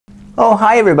Oh,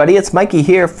 hi everybody, it's Mikey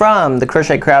here from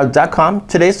thecrochetcrowd.com.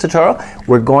 Today's tutorial,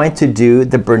 we're going to do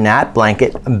the Bernat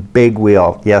blanket big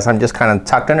wheel. Yes, I'm just kind of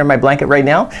tucked under my blanket right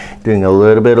now, doing a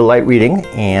little bit of light reading,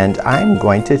 and I'm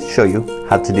going to show you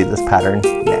how to do this pattern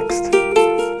next.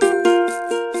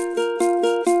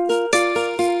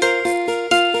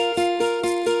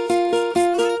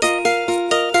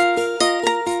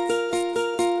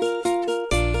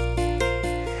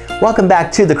 Welcome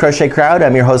back to the Crochet Crowd.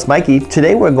 I'm your host Mikey.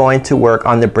 Today we're going to work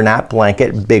on the Bernat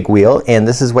blanket big wheel, and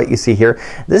this is what you see here.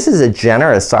 This is a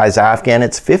generous size Afghan.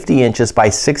 It's 50 inches by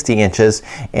 60 inches,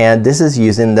 and this is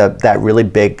using that really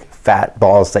big fat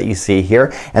balls that you see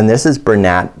here, and this is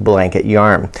Bernat blanket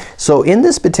yarn. So in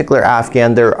this particular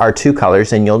Afghan there are two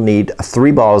colors, and you'll need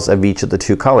 3 balls of each of the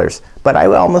 2 colors. But I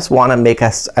almost want to make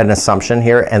an assumption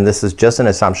here, and this is just an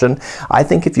assumption. I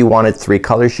think if you wanted 3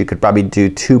 colors, you could probably do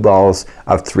 2 balls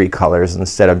of 3 colors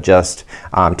instead of just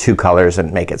 2 colors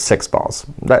and make it 6 balls.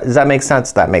 Does that make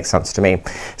sense? That makes sense to me.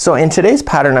 So in today's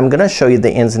pattern I'm going to show you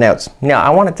the ins and outs. Now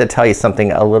I wanted to tell you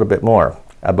something a little bit more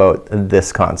about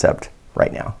this concept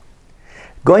right now.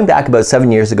 Going back about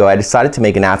 7 years ago, I decided to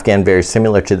make an Afghan very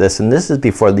similar to this, and this is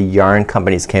before the yarn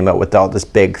companies came out with all this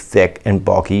big, thick, and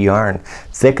bulky yarn.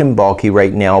 Thick and bulky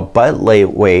right now, but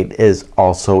lightweight is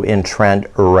also in trend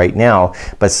right now.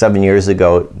 But 7 years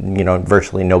ago, you know,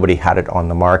 virtually nobody had it on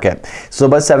the market. So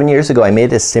about 7 years ago, I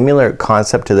made a similar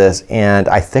concept to this, and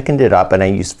I thickened it up, and I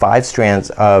used 5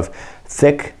 strands of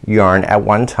thick yarn at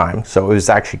one time. So it was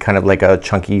actually kind of like a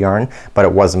chunky yarn, but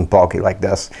it wasn't bulky like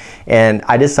this. And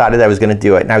I decided I was going to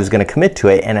do it, and I was going to commit to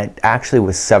it, and it actually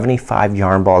was 75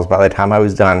 yarn balls by the time I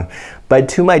was done. But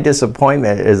to my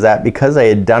disappointment is that because I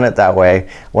had done it that way,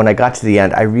 when I got to the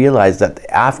end I realized that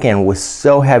the Afghan was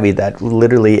so heavy that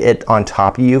literally it on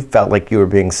top of you felt like you were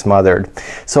being smothered.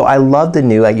 So I love the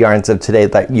new yarns of today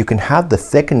that you can have the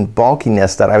thick and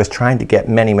bulkiness that I was trying to get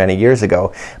many years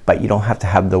ago, but you don't have to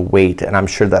have the weight, and I'm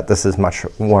sure that this is much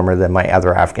warmer than my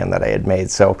other Afghan that I had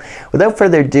made. So without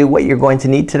further ado, what you're going to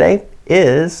need today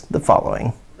is the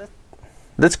following.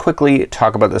 Let's quickly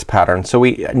talk about this pattern. So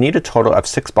we need a total of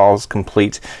 6 balls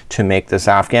complete to make this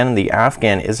Afghan. The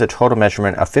Afghan is a total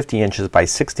measurement of 50 inches by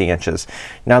 60 inches.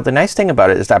 Now the nice thing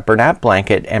about it is that Bernat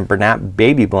blanket and Bernat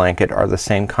baby blanket are the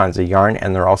same kinds of yarn,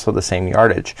 and they're also the same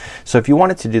yardage. So if you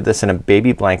wanted to do this in a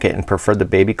baby blanket and prefer the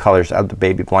baby colors of the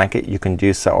baby blanket, you can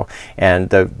do so. And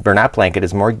the Bernat blanket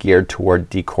is more geared toward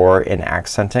decor and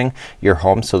accenting your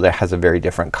home, so that has a very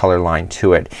different color line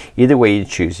to it. Either way you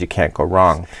choose, you can't go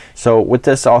wrong. So with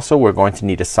this also we're going to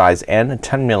need a size N, a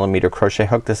 10mm crochet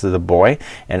hook. This is a boy,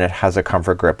 and it has a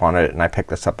comfort grip on it, and I picked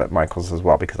this up at Michael's as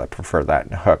well because I prefer that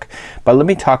in a hook. But let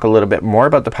me talk a little bit more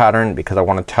about the pattern because I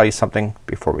want to tell you something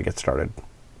before we get started.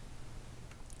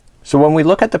 So when we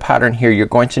look at the pattern here, you're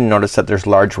going to notice that there's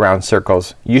large round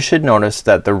circles. You should notice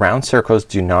that the round circles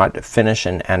do not finish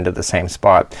and end at the same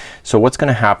spot. So what's going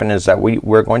to happen is that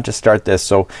we're going to start this.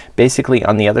 So basically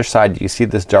on the other side, you see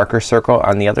this darker circle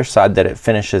on the other side that it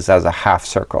finishes as a half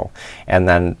circle. And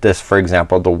then this, for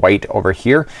example, the white over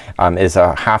here is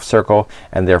a half circle,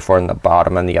 and therefore in the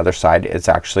bottom on the other side it's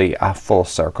actually a full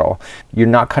circle. You're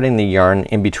not cutting the yarn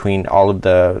in between all of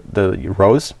the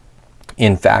rows.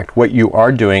 In fact, what you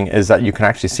are doing is that you can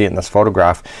actually see it in this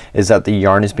photograph, is that the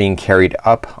yarn is being carried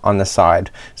up on the side.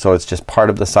 So it's just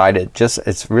part of the side.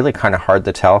 It's really kind of hard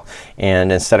to tell,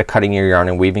 and instead of cutting your yarn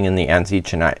and weaving in the ends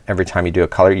each and every time you do a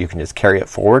color, you can just carry it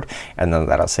forward, and then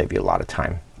that'll save you a lot of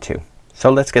time too.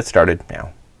 So let's get started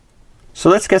now. So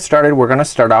let's get started. We're going to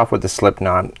start off with the slip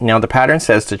knot. Now the pattern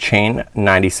says to chain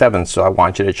 97, so I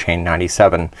want you to chain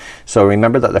 97. So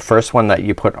remember that the first one that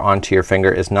you put onto your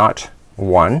finger is not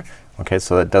 1. Okay,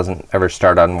 so that doesn't ever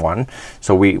start on 1.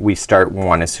 So we start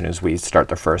 1 as soon as we start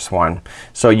the first one.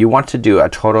 So you want to do a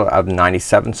total of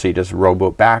 97, so you just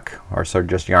rowboat back, or so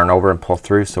just yarn over and pull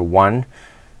through. So 1,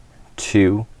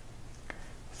 2,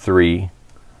 3,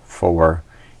 4,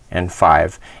 and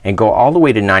 5, and go all the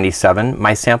way to 97.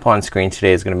 My sample on screen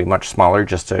today is going to be much smaller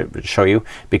just to show you,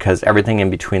 because everything in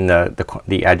between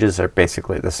the edges are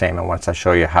basically the same, and once I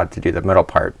show you how to do the middle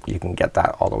part you can get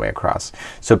that all the way across.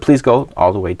 So please go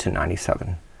all the way to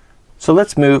 97. So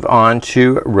let's move on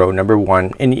to row number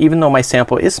 1, and even though my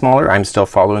sample is smaller, I'm still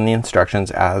following the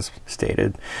instructions as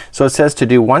stated. So it says to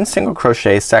do 1 single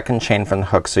crochet, second chain from the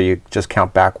hook, so you just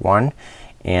count back 1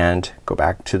 and go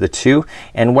back to the 2,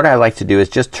 and what I like to do is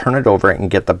just turn it over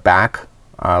and get the back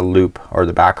loop or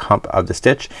the back hump of the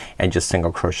stitch and just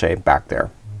single crochet back there.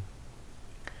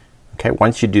 Okay,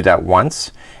 once you do that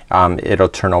once, it'll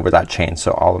turn over that chain,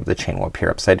 so all of the chain will appear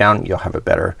upside down. You'll have a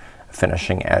better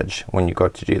finishing edge when you go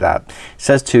to do that. It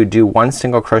says to do 1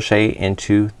 single crochet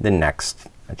into the next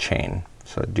chain.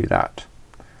 So do that.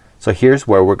 So here's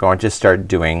where we're going to start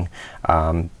doing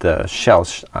the shell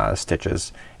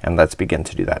stitches, and let's begin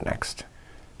to do that next.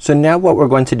 So now what we're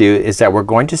going to do is that we're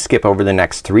going to skip over the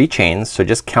next 3 chains. So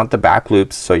just count the back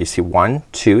loops. So you see 1,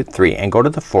 2, 3, and go to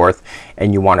the 4th,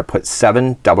 and you want to put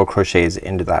 7 double crochets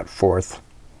into that 4th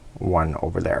one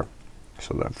over there.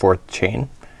 So the 4th chain,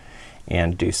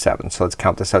 and do 7. So let's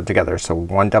count this out together. So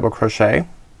 1 double crochet,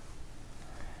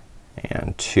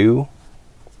 and 2,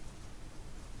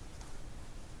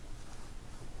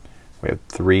 we have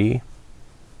 3,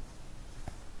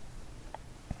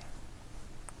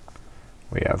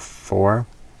 we have 4,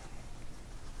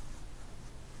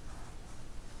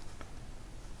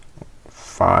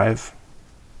 5,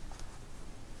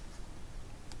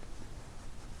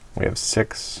 we have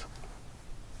 6,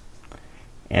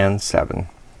 and 7.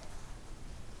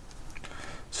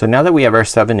 So now that we have our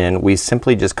 7 in, we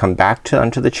simply just come back to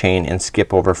onto the chain and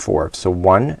skip over 4. So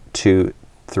 1, 2,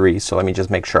 3. So let me just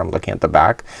make sure I'm looking at the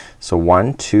back. So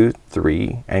 1, 2,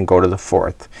 3, and go to the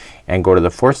 4th, and go to the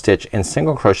 4th stitch and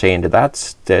single crochet into that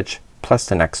stitch plus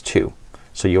the next 2.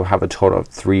 So you'll have a total of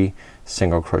 3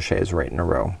 single crochets right in a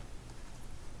row.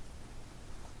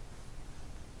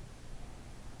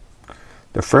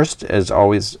 The first is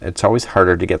always, it's always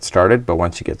harder to get started, but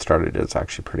once you get started it's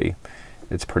actually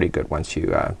pretty good once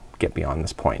you get beyond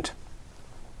this point.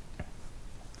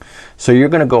 So you're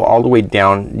gonna go all the way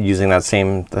down using that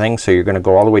same thing. So you're gonna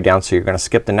go all the way down, so you're gonna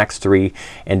skip the next 3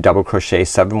 and double crochet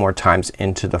 7 more times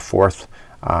into the 4th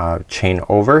chain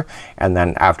over, and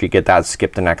then after you get that,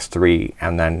 skip the next 3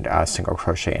 and then single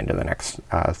crochet into the next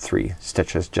 3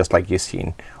 stitches, just like you've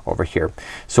seen over here.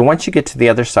 So once you get to the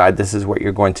other side, this is what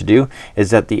you're going to do,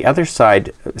 is that the other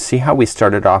side, see how we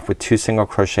started off with 2 single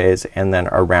crochets and then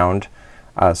a round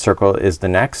circle is the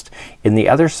next. In the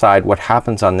other side, what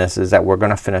happens on this is that we're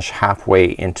gonna finish halfway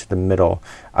into the middle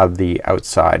of the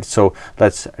outside. So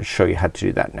let's show you how to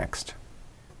do that next.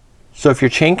 So if your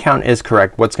chain count is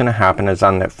correct, what's gonna happen is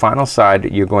on the final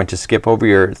side you're going to skip over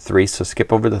your 3. So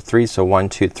skip over the 3. So 1,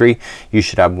 2, 3. You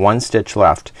should have 1 stitch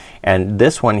left, and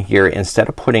this one here, instead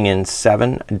of putting in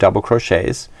 7 double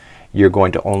crochets, you're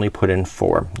going to only put in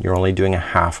 4. You're only doing a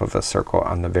half of a circle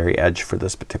on the very edge for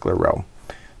this particular row.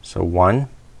 So 1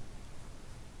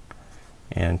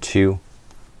 and 2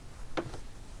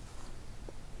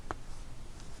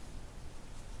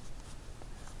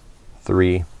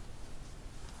 3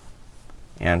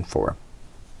 and 4.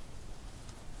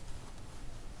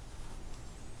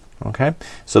 Okay,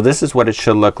 so this is what it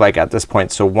should look like at this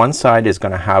point. So one side is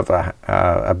going to have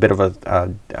a bit of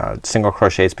a single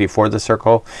crochets before the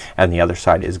circle, and the other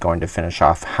side is going to finish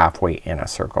off halfway in a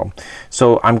circle.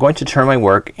 So I'm going to turn my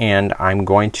work and I'm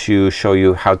going to show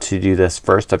you how to do this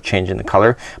first of changing the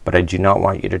color, but I do not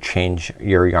want you to change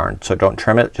your yarn. So don't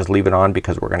trim it, just leave it on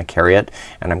because we're going to carry it,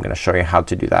 and I'm going to show you how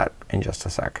to do that in just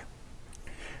a sec.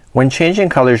 When changing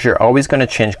colors, you're always going to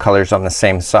change colors on the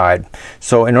same side.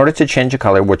 So in order to change a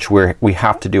color, which we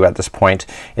have to do at this point,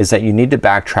 is that you need to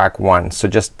backtrack 1. So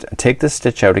just take this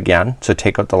stitch out again. So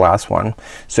take out the last one.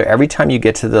 So every time you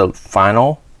get to the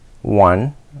final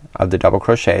one of the double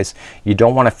crochets, you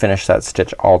don't want to finish that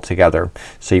stitch all together.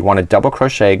 So you want to double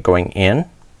crochet going in,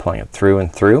 pulling it through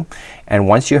and through, and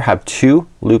once you have 2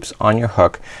 loops on your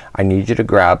hook, I need you to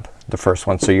grab the first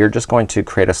one. So you're just going to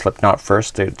create a slip knot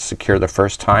first to secure the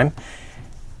first time,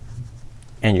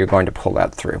 and you're going to pull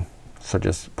that through. So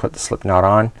just put the slip knot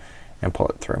on and pull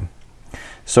it through.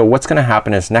 So what's gonna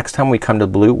happen is next time we come to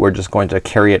blue, we're just going to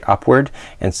carry it upward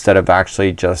instead of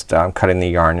actually just cutting the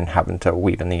yarn and having to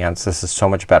weave in the ends. This is so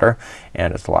much better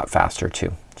and it's a lot faster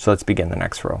too. So let's begin the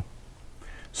next row.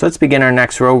 So let's begin our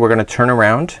next row. We're gonna turn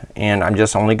around and I'm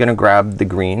just only gonna grab the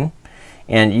green,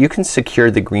 and you can secure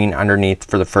the green underneath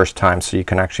for the first time, so you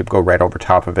can actually go right over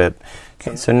top of it.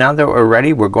 Okay, so now that we're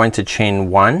ready, we're going to chain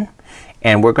 1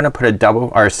 and we're gonna put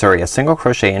a single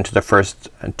crochet into the first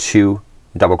 2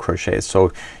 double crochets.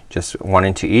 So just 1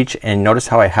 into each, and notice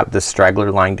how I have this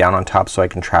straggler lying down on top so I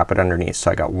can trap it underneath.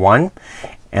 So I got 1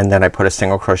 and then I put a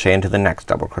single crochet into the next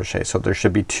double crochet. So there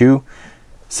should be 2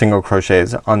 single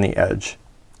crochets on the edge.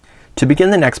 To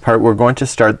begin the next part, we're going to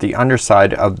start the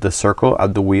underside of the circle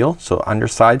of the wheel. So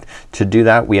underside, to do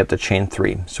that we have to chain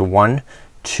 3. So 1,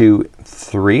 2,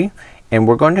 3, and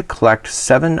we're going to collect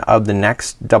 7 of the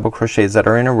next double crochets that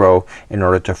are in a row in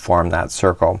order to form that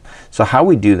circle. So how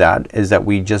we do that is that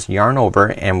we just yarn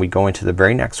over and we go into the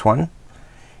very next one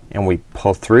and we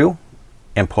pull through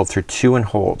and pull through 2 and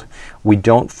hold. We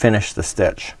don't finish the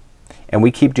stitch, and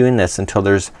we keep doing this until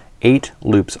there's 8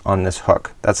 loops on this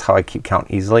hook. That's how I keep count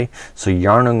easily. So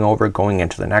yarning over, going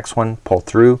into the next one, pull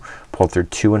through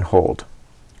 2 and hold.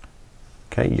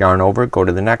 Okay, yarn over, go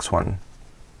to the next one,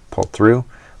 pull through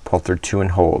 2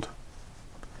 and hold,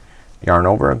 yarn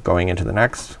over, going into the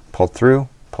next, pull through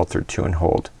 2 and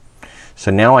hold.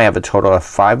 So now I have a total of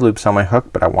 5 loops on my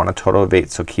hook, but I want a total of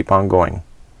 8, so keep on going.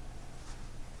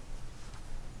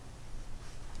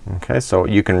 Okay, so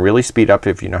you can really speed up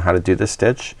if you know how to do this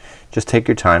stitch. Just take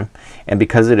your time, and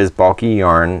because it is bulky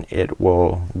yarn, it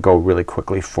will go really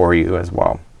quickly for you as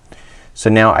well. So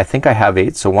now I think I have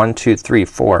 8. So 1, 2, 3,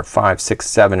 4, 5, 6,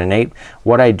 7 and 8.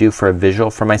 What I do for a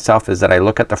visual for myself is that I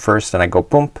look at the first and I go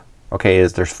boom. Okay,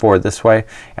 there's 4 this way,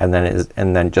 and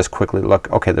then just quickly look,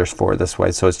 okay, there's 4 this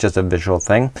way. So it's just a visual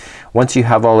thing. Once you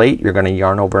have all 8, you're gonna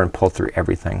yarn over and pull through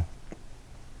everything.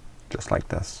 Just like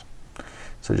this.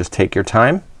 So just take your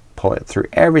time, pull it through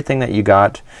everything that you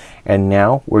got, and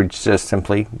now we're just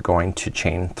simply going to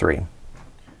chain 3.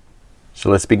 So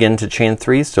let's begin to chain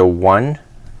 3. So 1,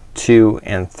 2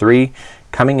 and 3,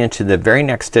 coming into the very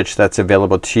next stitch that's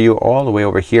available to you all the way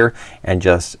over here, and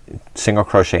just single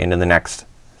crochet into the next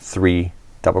 3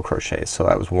 double crochets. So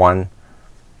that was 1,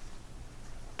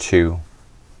 2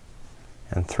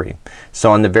 and 3.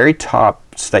 So on the very top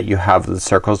that you have the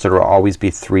circles, there will always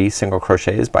be 3 single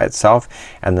crochets by itself,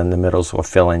 and then the middles will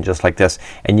fill in just like this,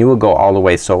 and you will go all the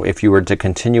way. So if you were to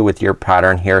continue with your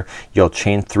pattern here, you'll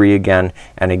chain 3 again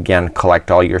and again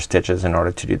collect all your stitches in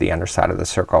order to do the underside of the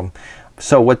circle.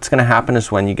 So what's gonna happen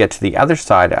is when you get to the other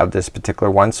side of this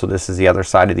particular one, so this is the other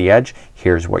side of the edge,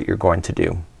 here's what you're going to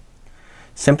do.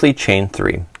 Simply chain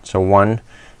 3. So 1,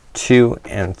 2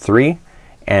 and 3,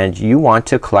 and you want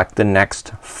to collect the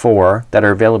next 4 that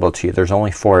are available to you. There's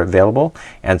only 4 available,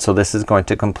 and so this is going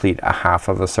to complete a half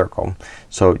of a circle.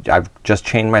 So I've just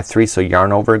chained my 3, so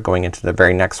yarn over, going into the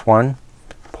very next one,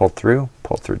 pull through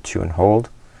 2 and hold,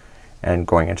 and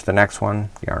going into the next one,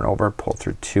 yarn over, pull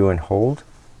through 2 and hold,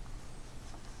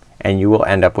 and you will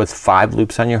end up with 5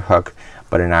 loops on your hook,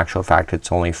 but in actual fact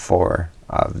it's only 4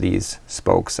 of these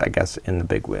spokes, I guess, in the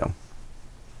big wheel.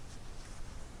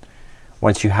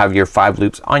 Once you have your 5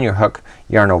 loops on your hook,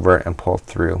 yarn over and pull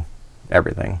through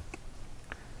everything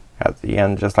at the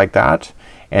end just like that.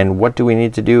 And what do we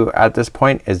need to do at this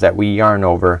point is that we yarn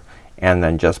over and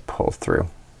then just pull through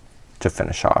to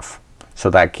finish off. So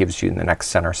that gives you the next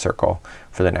center circle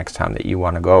for the next time that you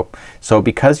want to go. So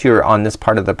because you're on this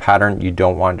part of the pattern, you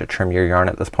don't want to trim your yarn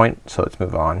at this point, so let's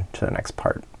move on to the next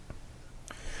part.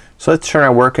 So let's turn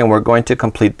our work, and we're going to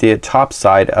complete the top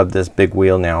side of this big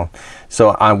wheel now.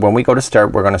 So when we go to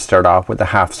start, we're going to start off with a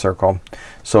half circle.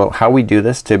 So how we do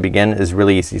this to begin is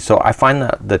really easy. So I find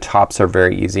that the tops are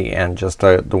very easy, and just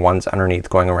the ones underneath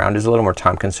going around is a little more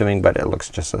time consuming, but it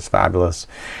looks just as fabulous.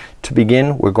 To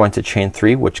begin, we're going to chain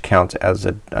 3, which counts as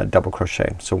a double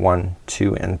crochet. So 1,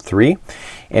 2 and 3,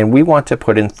 and we want to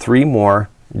put in 3 more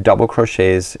double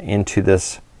crochets into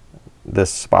this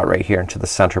spot right here, into the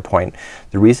center point.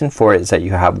 The reason for it is that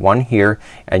you have 1 here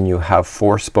and you have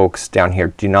 4 spokes down here.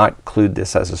 Do not include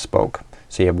this as a spoke.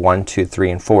 So you have 1, 2,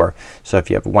 3 and 4. So if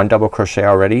you have 1 double crochet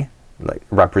already, like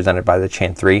represented by the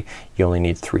chain 3, you only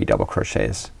need 3 double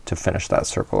crochets to finish that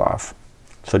circle off.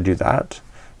 So do that.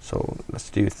 So let's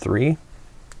do 3.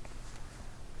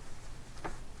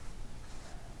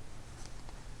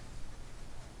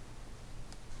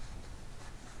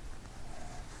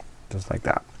 Just like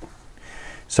that.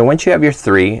 So once you have your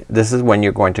 3, this is when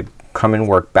you're going to come and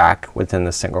work back within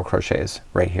the single crochets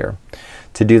right here.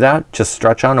 To do that, just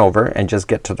stretch on over and just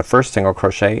get to the first single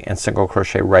crochet and single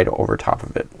crochet right over top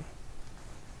of it.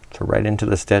 So right into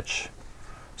the stitch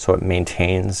so it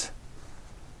maintains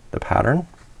the pattern.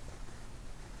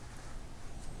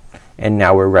 And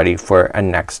now we're ready for a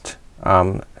next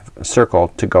circle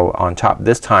to go on top.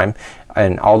 This time,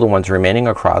 and all the ones remaining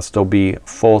across, there'll be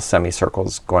full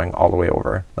semicircles going all the way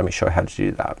over. Let me show you how to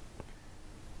do that.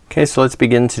 Okay, so let's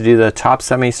begin to do the top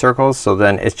semicircles. So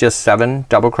then it's just 7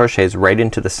 double crochets right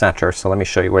into the center. So let me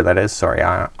show you where that is. Sorry,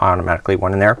 I automatically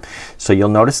went in there. So you'll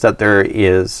notice that there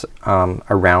is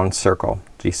a round circle.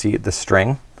 Do you see the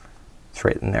string? It's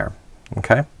right in there.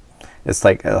 Okay, it's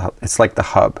like the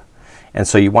hub, and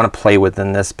so you want to play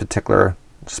within this particular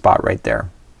spot right there.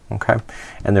 Okay,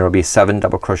 and there will be 7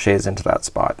 double crochets into that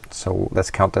spot. So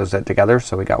let's count those together.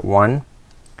 So we got 1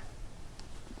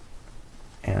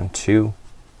 and 2,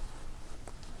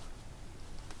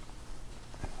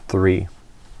 3,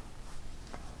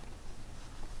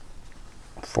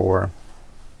 4,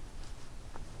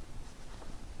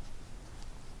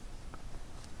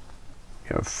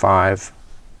 5,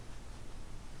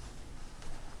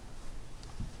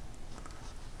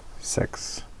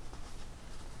 6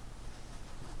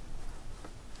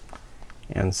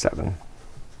 and 7.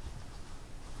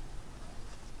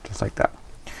 Just like that.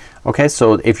 Okay,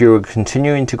 so if you were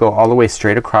continuing to go all the way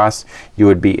straight across, you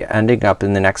would be ending up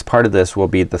in the next part of this will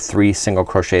be the 3 single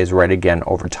crochets right again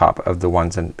over top of the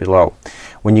ones in below.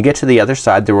 When you get to the other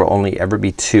side, there will only ever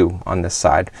be 2 on this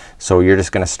side. So you're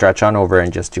just gonna stretch on over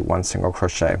and just do 1 single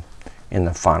crochet in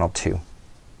the final 2.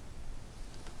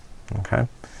 Okay,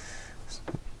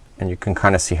 and you can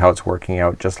kind of see how it's working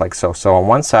out just like so. So on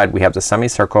one side we have the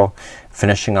semicircle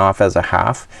finishing off as a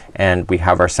half, and we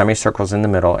have our semicircles in the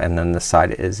middle, and then the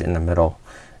side is in the middle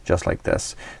just like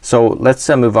this. So let's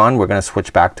move on. We're gonna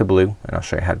switch back to blue, and I'll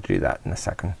show you how to do that in a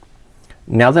second.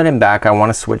 Now that I'm back, I want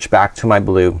to switch back to my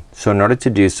blue. So in order to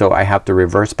do so, I have to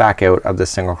reverse back out of the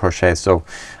single crochet. So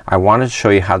I want to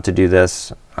show you how to do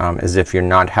this as if you're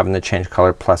not having to change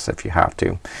color, plus if you have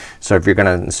to. So if you're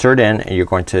gonna insert in and you're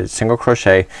going to single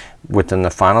crochet within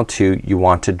the final 2, you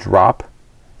want to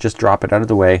just drop it out of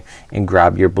the way and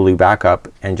grab your blue back up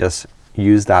and just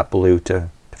use that blue to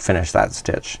finish that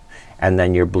stitch, and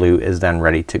then your blue is then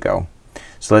ready to go.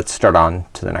 So let's start on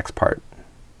to the next part.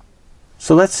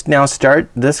 So let's now start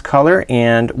this color,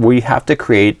 and we have to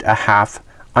create a half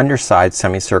underside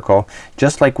semicircle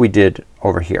just like we did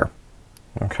over here.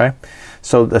 Okay,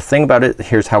 so the thing about it,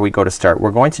 here's how we go to start.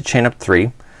 We're going to chain up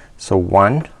 3. So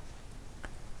 1,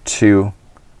 2,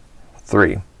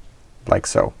 3, like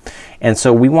so. And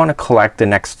so we want to collect the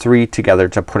next 3 together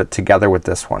to put it together with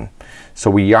this one.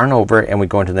 So we yarn over and we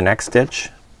go into the next stitch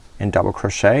and double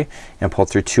crochet and pull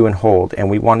through 2 and hold, and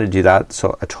we want to do that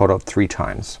so a total of 3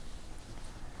 times,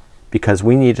 because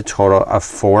we need a total of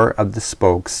 4 of the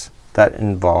spokes that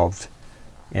involved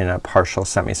in a partial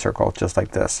semicircle just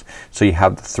like this. So you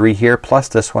have the 3 here plus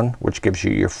this one, which gives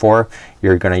you your 4.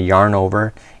 You're gonna yarn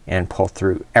over and pull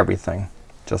through everything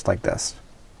just like this.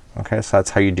 Okay, so that's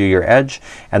how you do your edge,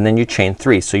 and then you chain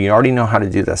 3. So you already know how to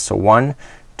do this. So 1,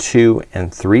 2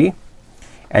 and 3,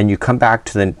 and you come back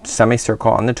to the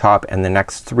semicircle on the top, and the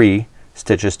next 3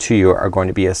 stitches to you are going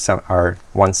to be are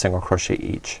 1 single crochet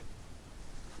each.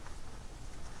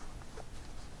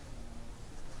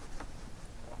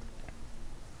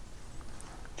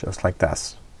 Just like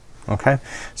this. Okay,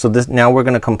 so this, now we're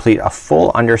gonna complete a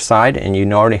full underside, and you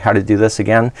know already how to do this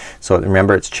again. So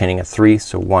remember, it's chaining a 3.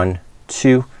 So 1,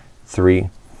 2, 3,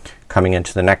 coming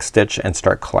into the next stitch and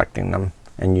start collecting them,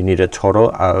 and you need a total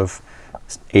of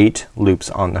 8 loops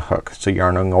on the hook. So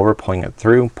yarning over, pulling it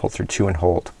through, pull through 2 and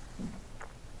hold.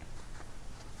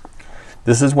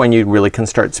 This is when you really can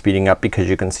start speeding up, because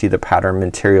you can see the pattern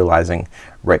materializing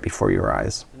right before your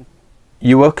eyes.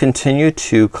 You will continue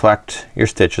to collect your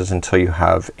stitches until you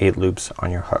have 8 loops on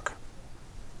your hook,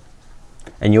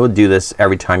 and you will do this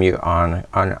every time you on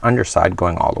underside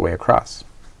going all the way across.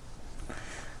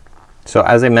 So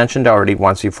as I mentioned already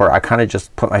once before, I kind of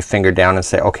just put my finger down and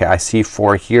say, okay, I see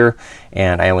 4 here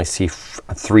and I only see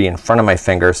 3 in front of my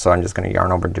finger, so I'm just gonna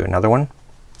yarn over and do another one,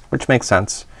 which makes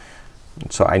sense.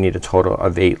 So I need a total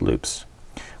of 8 loops.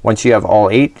 Once you have all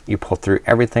 8, you pull through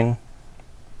everything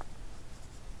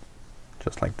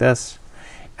just like this,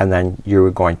 and then you're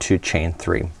going to chain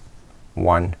 3.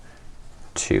 1,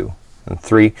 2 and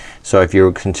 3. So if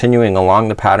you're continuing along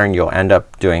the pattern, you'll end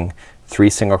up doing 3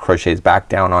 single crochets back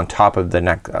down on top of the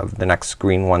next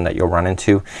green one that you'll run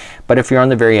into. But if you're on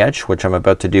the very edge, which I'm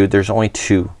about to do, there's only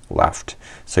 2 left,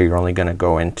 so you're only gonna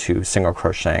go into single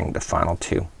crocheting the final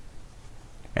 2,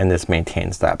 and this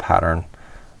maintains that pattern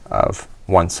of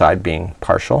one side being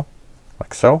partial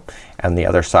like so, and the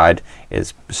other side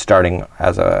is starting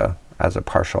as a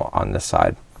partial on this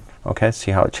side. Okay, see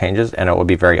how it changes, and it will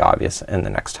be very obvious in the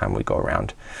next time we go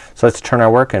around. So let's turn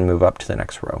our work and move up to the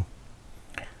next row.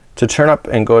 To turn up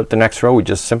and go at the next row, we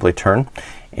just simply turn,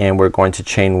 and we're going to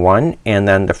chain 1, and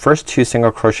then the first 2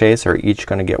 single crochets are each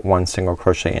going to get 1 single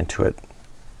crochet into it.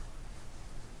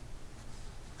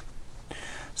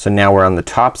 So now we're on the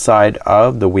top side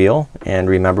of the wheel, and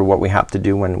remember what we have to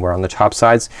do when we're on the top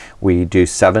sides. We do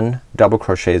 7 double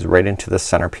crochets right into the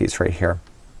center piece right here,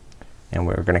 and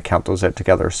we're gonna count those out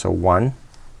together. So 1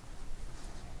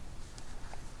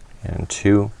 and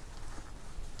 2,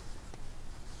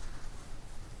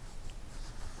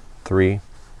 3,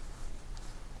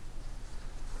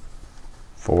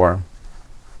 4,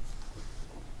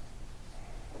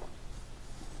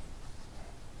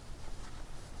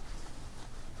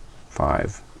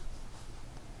 5,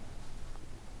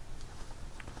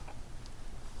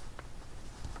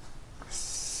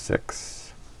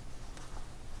 6,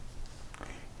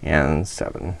 and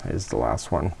 7 is the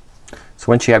last one. So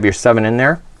once you have your 7 in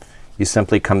there, you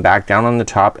simply come back down on the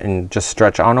top and just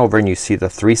stretch on over, and you see the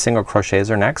 3 single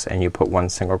crochets are next, and you put 1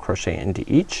 single crochet into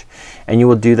each, and you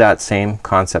will do that same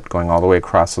concept going all the way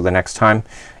across. So the next time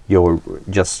you'll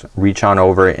just reach on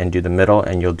over and do the middle,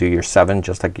 and you'll do your 7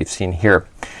 just like you've seen here.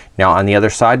 Now on the other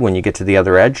side, when you get to the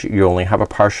other edge, you only have a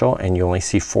partial and you only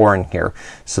see 4 in here.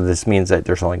 So this means that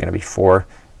there's only gonna be 4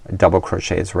 double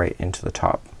crochets right into the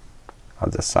top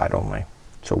of this side only.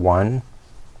 So 1,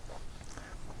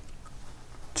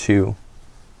 2,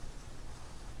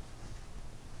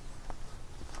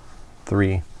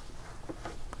 3,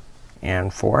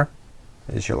 and 4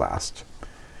 is your last.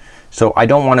 So I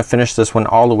don't want to finish this one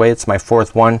all the way. It's my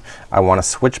 4th one. I want to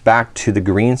switch back to the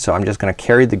green, so I'm just gonna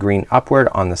carry the green upward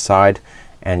on the side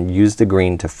and use the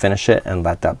green to finish it and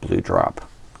let that blue drop.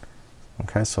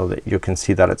 Okay, so that you can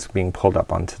see that it's being pulled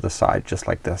up onto the side just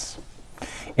like this.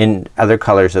 In other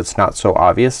colors it's not so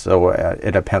obvious, so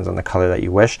it depends on the color that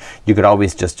you wish. You could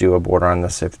always just do a border on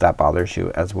this if that bothers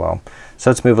you as well. So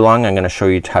let's move along. I'm gonna show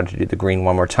you how to do the green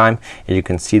one more time, and you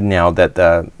can see now that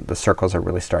the circles are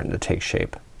really starting to take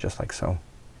shape just like so.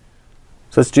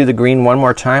 So let's do the green one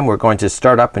more time. We're going to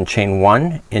start up and chain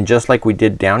 1, and just like we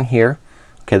did down here,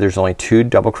 okay, there's only 2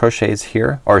 double crochets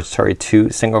here, or sorry, 2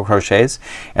 single crochets,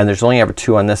 and there's only ever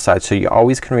 2 on this side. So you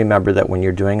always can remember that when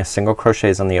you're doing a single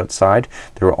crochets on the outside,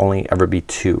 there will only ever be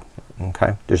 2.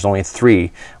 Okay, there's only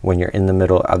 3 when you're in the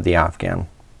middle of the afghan.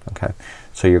 Okay,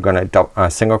 so you're gonna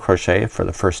single crochet for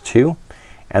the first 2,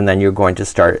 and then you're going to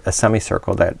start a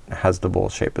semicircle that has the bowl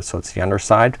shape, so it's the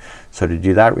underside. So to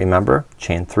do that, remember,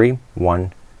 chain 3,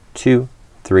 1, 2,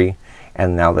 3,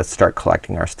 and now let's start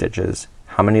collecting our stitches.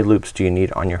 How many loops do you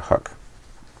need on your hook?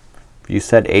 If you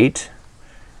said 8,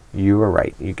 you were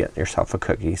right. You get yourself a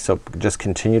cookie. So just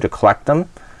continue to collect them.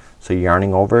 So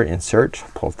yarning over, insert,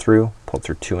 pull through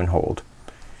 2 and hold.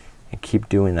 And keep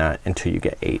doing that until you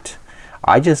get 8.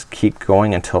 I just keep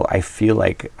going until I feel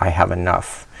like I have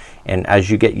enough. And as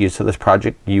you get used to this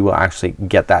project, you will actually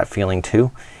get that feeling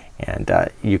too, and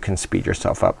you can speed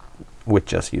yourself up with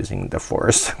just using the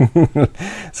force.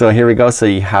 So here we go. So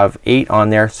you have 8 on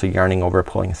there, so yarning over,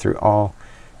 pulling through all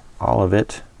of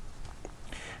it.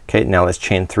 Okay, now let's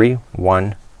chain 3,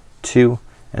 1, 2,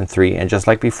 and 3, and just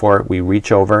like before, we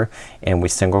reach over and we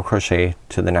single crochet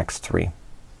to the next 3,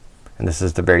 and this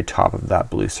is the very top of that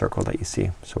blue circle that you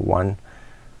see. So 1,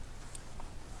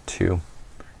 2,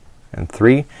 and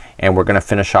 3, and we're gonna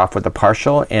finish off with the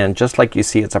partial, and just like you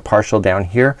see it's a partial down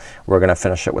here, we're gonna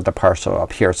finish it with the partial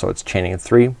up here. So it's chaining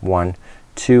 3, 1,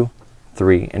 2,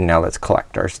 3, and now let's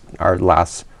collect our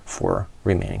last 4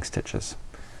 remaining stitches.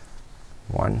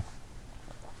 1.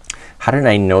 How did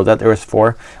I know that there was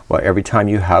 4? Well, every time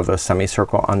you have a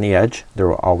semicircle on the edge, there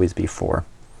will always be 4.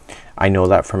 I know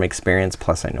that from experience,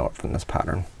 plus I know it from this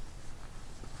pattern.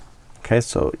 Okay,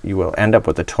 so you will end up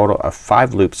with a total of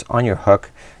 5 loops on your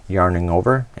hook, yarning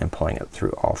over and pulling it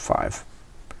through all 5,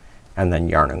 and then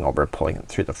yarning over, pulling it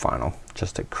through the final,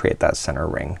 just to create that center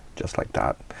ring just like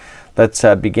that. Let's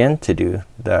begin to do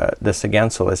this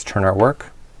again. So let's turn our work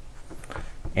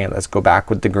and let's go back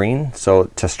with the green. So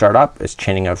to start up is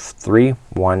chaining of 3,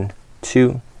 1,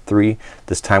 2, 3.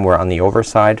 This time we're on the over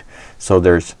side, so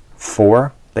there's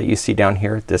 4 that you see down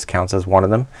here. This counts as one of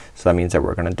them, so that means that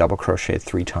we're gonna double crochet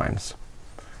 3 times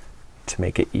to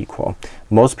make it equal.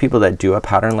 Most people that do a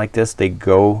pattern like this, they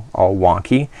go all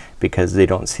wonky because they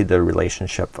don't see the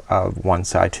relationship of one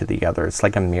side to the other. It's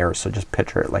like a mirror, so just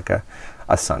picture it like a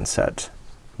sunset.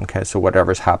 Okay, so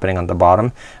whatever's happening on the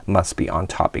bottom must be on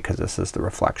top because this is the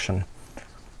reflection.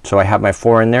 So I have my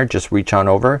 4 in there. Just reach on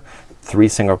over, 3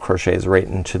 single crochets right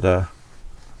into the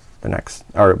next,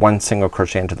 or 1 single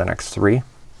crochet into the next 3.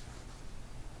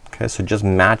 Okay, so just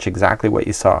match exactly what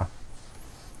you saw.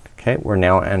 Okay, we're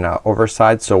now in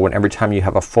overside, so every time you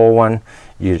have a full one,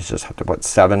 you just have to put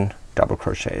 7 double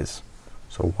crochets.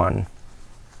 So 1,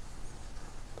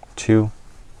 2,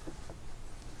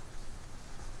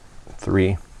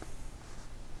 3,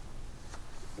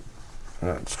 and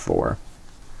that's 4,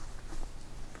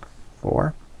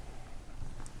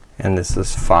 and this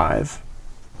is 5,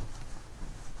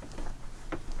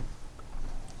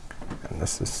 and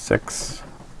this is 6,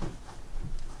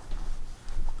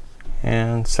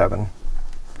 and 7,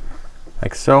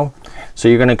 like so. So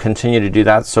you're going to continue to do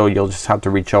that, so you'll just have to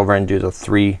reach over and do the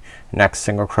 3 next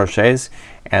single crochets,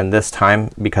 and this time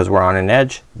because we're on an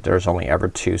edge there's only ever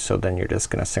 2, so then you're just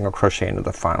gonna single crochet into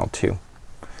the final 2.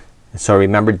 So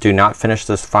remember, do not finish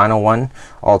this final one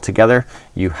all together.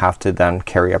 You have to then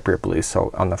carry up your blue.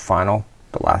 So on the final,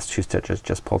 the last 2 stitches,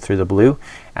 just pull through the blue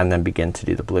and then begin to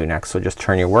do the blue next. So just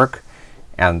turn your work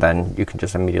and then you can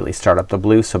just immediately start up the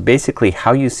blue. So basically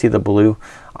how you see the blue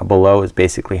below is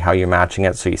basically how you're matching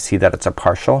it. So you see that it's a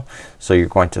partial, so you're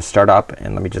going to start up,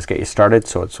 and let me just get you started.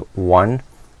 So it's 1,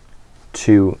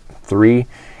 2, 3,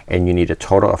 and you need a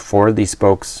total of 4 of these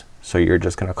spokes So you're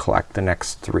just gonna collect the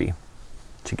next 3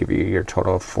 to give you your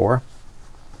total of 4,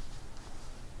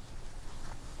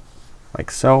 like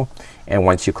so. And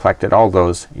once you collected all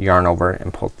those, yarn over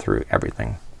and pull through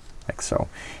everything like so.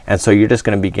 And so you're just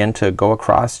gonna begin to go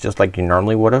across just like you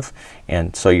normally would have.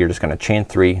 And so you're just gonna chain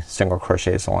 3 single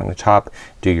crochets along the top,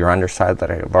 do your underside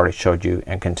that I've already showed you,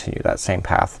 and continue that same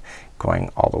path going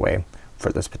all the way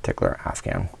for this particular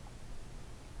afghan.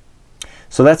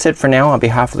 So that's it for now. On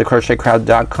behalf of the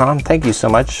crochetcrowd.com, thank you so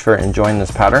much for enjoying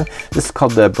this pattern. This is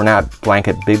called the Bernat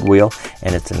Blanket Big Wheel,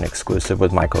 and it's an exclusive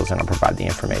with Michaels, and I'll provide the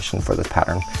information for this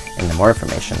pattern in the more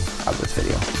information of this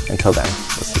video. Until then,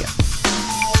 we'll see you.